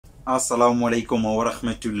Assalamu alaikum wa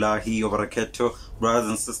rahmatullahi wa barakatuh. Brothers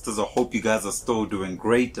and sisters, I hope you guys are still doing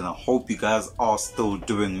great, and I hope you guys are still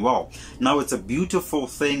doing well. Now, it's a beautiful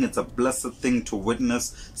thing, it's a blessed thing to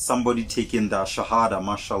witness somebody taking their Shahada,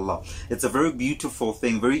 mashallah. It's a very beautiful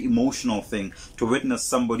thing, very emotional thing to witness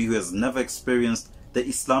somebody who has never experienced the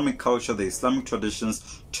Islamic culture, the Islamic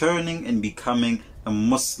traditions, turning and becoming a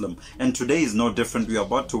Muslim. And today is no different. We are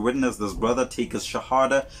about to witness this brother take his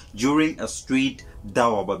Shahada during a street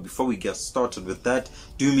dawah. But before we get started with that,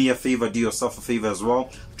 do me a favor, do yourself a favor as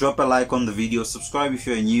well. Drop a like on the video, subscribe if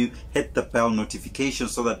you're new, hit the bell notification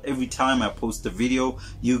so that every time I post a video,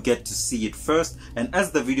 you get to see it first. And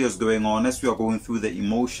as the video is going on, as we are going through the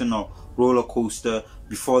emotional roller coaster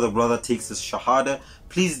before the brother takes his Shahada,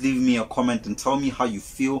 please leave me a comment and tell me how you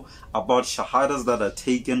feel about Shahadas that are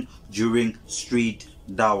taken during street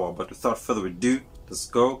dawah. But without further ado, let's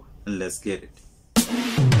go and let's get it.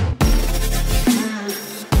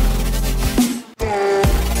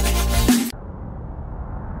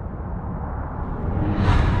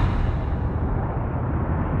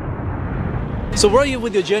 So where are you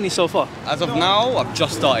with your journey so far? As of now, I've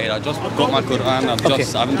just started. I just got my Quran.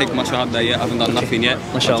 I haven't taken my Shahada yet. I haven't done nothing yet.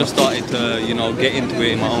 I've just started to, get into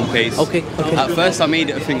it in my own pace. Okay. At first, I made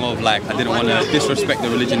it a thing of like I didn't want to disrespect the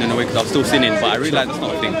religion in a way because I was still sinning. But I realized that's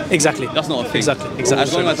not a thing. Exactly. That's not a thing. Exactly.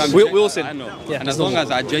 As long as we all sin. I know. Yeah, and as long as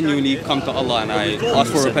I genuinely come to Allah and I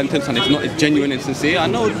ask for repentance and it's genuine and sincere, I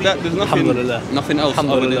know that there's nothing else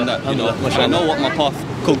other than that. I know what my path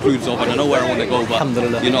concludes of, and I know where I want to go. But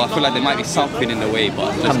I feel like there might be something in the way.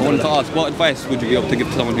 But I wanted to ask, what advice would you be able to give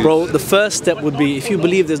to someone who... Bro, the first step would be, if you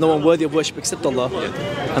believe there's no one worthy of worship except Allah,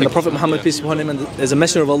 and the Prophet Muhammad, peace be upon him, and there's a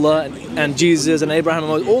messenger of Allah, and Jesus, and Abraham,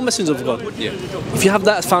 and all messengers of God. Yeah. If you have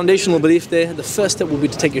that foundational belief there, the first step would be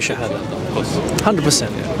to take your Shahada.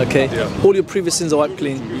 100%, okay? Yeah. All your previous sins are wiped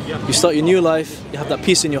clean. You start your new life, you have that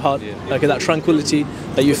peace in your heart, okay, that tranquility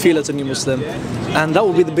that you feel as a new Muslim, and that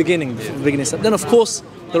will be the beginning step. Then, of course,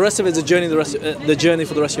 the rest of it is a journey, the journey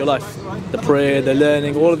for the rest of your life. The prayer, the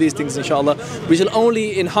learning, all of these things, inshallah, which will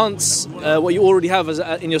only enhance what you already have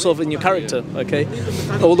in yourself, in your character, okay?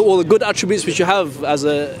 All the good attributes which you have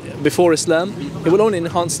before Islam, it will only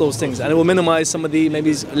enhance those things, and it will minimize some of the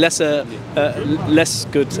maybe less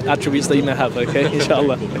good attributes that you may have, okay?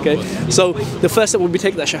 Inshallah, okay? So the first step would be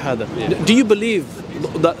take that Shahada. Do you believe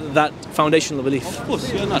that foundational belief? Of course,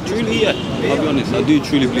 truly, I'll be honest, I do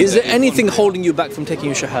truly believe. Is there anything holding you back from taking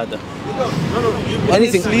your Shahada?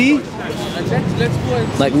 Anything?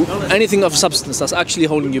 Like anything of substance that's actually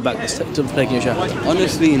holding you back to taking your Shahada?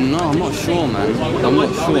 Honestly, no, I'm not sure, man. I'm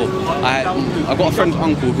not sure. I got a friend's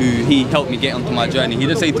uncle who he helped me get onto my journey. He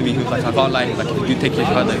did say to me, he was like, I can't lie. He's like, if you take your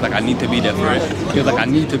Shahada, he's like, I need to be there for it. He was like, I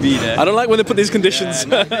need to be there. I don't like when they put these conditions.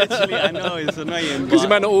 Yeah, no, literally, I know, it's annoying. Because you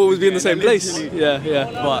might not always be in the same place. Yeah.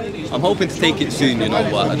 But I'm hoping to take it soon, but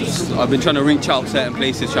I've been trying to reach out certain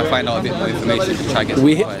places, try to find out a bit more information to try to get some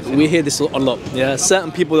advice. We hear this a lot. Yeah,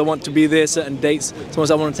 certain people that want to be there, certain dates.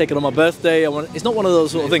 Sometimes I want to take it on my birthday. It's not one of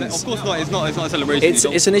those sort of things. Of course not. It's not a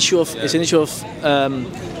celebration. It's an issue of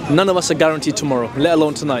none of us are guaranteed tomorrow, let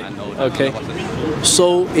alone tonight. Okay.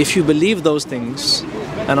 So if you believe those things,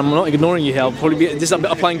 and I'm not ignoring you here, I'll probably be this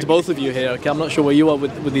applying to both of you here. Okay, I'm not sure where you are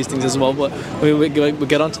with these things as well, but we'll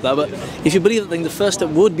get onto that. But if you believe that, then the first step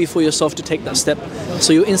would be for yourself to take that step,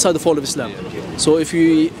 so you're inside the fold of Islam. So if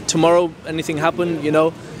tomorrow anything happened,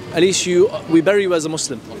 at least we bury you as a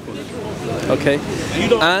Muslim. Okay,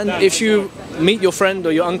 and if you meet your friend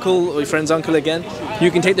or your uncle or your friend's uncle again,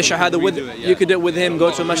 you can take the Shahada with you could do it with him,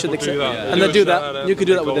 go to a masjid, and then do that. You could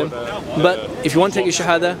do that with him. But if you want to take your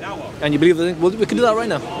Shahada and you believe the thing, we can do that right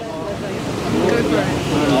now.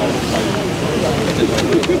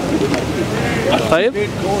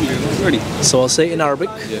 Ready? So I'll say it in Arabic,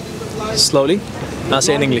 slowly. And I'll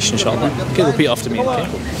say it in English, inshallah. Okay, repeat after me, okay?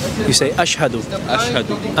 You say, Ashhadu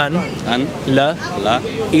an la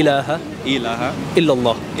ilaha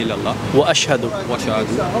illallah wa ashhadu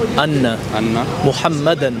anna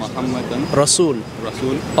Muhammadan Rasul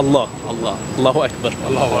Allah. Allahu Akbar.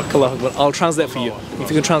 Allahu Akbar. I'll translate for you.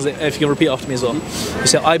 If you can repeat after me as well. You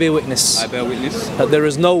say, I bear witness that there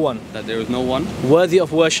is no one worthy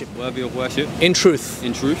of worship in truth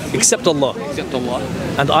except Allah.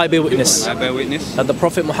 And I bear witness that the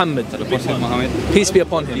Prophet Muhammad, peace be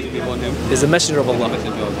upon him, is the messenger of Allah.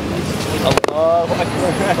 Allahu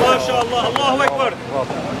Akbar. MashaAllah. Allahu Akbar.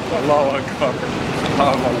 Allahu Akbar.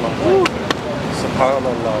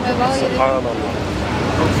 Subhanallah. Subhanallah.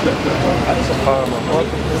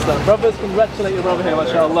 Subhanallah. Brothers, congratulate your brother here,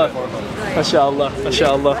 MashaAllah. MashaAllah.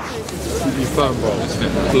 MashaAllah. You firm, bro.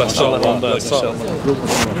 Bless Allah.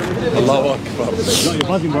 Allahu Akbar.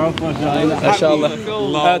 MashaAllah.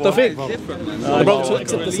 Tawfiq, the brother to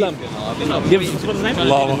accept Islam. Give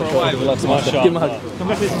Allahu Akbar. Give him a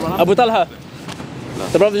hug. Abu Talha,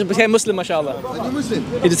 the brother became Muslim, MashaAllah.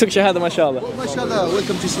 Muslim. He just took Shahada, MashaAllah. MashaAllah,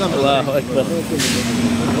 welcome to Islam. Allahu Akbar.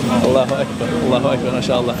 Allahu Akbar. Allahu Akbar,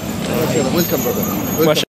 MashaAllah. Welcome, brother.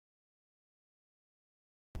 Welcome.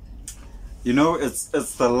 You know, it's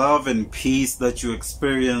the love and peace that you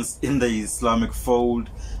experience in the Islamic fold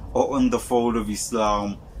or in the fold of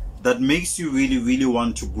Islam that makes you really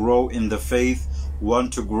want to grow in the faith,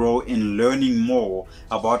 want to grow in learning more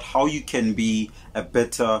about how you can be a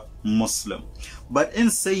better Muslim. But in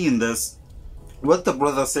saying this, what the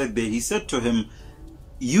brother said there, he said to him,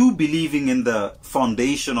 you believing in the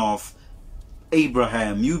foundation of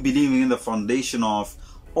Abraham, you believing in the foundation of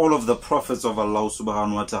all of the prophets of Allah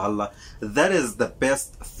subhanahu wa ta'ala, that is the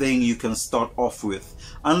best thing you can start off with.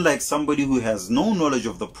 Unlike somebody who has no knowledge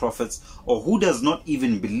of the prophets or who does not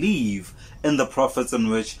even believe in the prophets in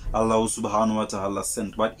which Allah subhanahu wa ta'ala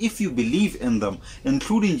sent. But if you believe in them,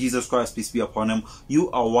 including Jesus Christ, peace be upon him, you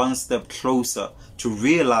are one step closer to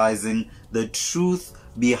realizing the truth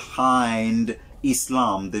behind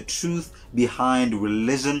Islam, the truth behind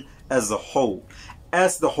religion as a whole.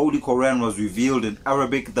 As the Holy Quran was revealed in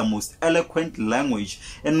Arabic, the most eloquent language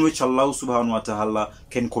in which Allah subhanahu wa ta'ala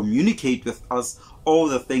can communicate with us all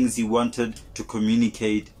the things he wanted to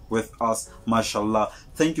communicate with us, mashallah.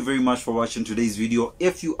 Thank you very much for watching today's video.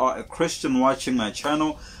 If you are a Christian watching my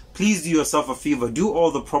channel, please do yourself a favor, do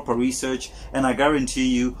all the proper research, and I guarantee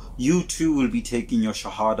you, you too will be taking your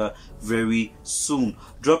Shahada very soon.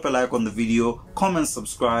 Drop a like on the video, comment,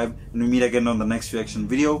 subscribe, and we meet again on the next reaction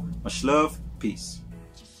video. Much love, peace.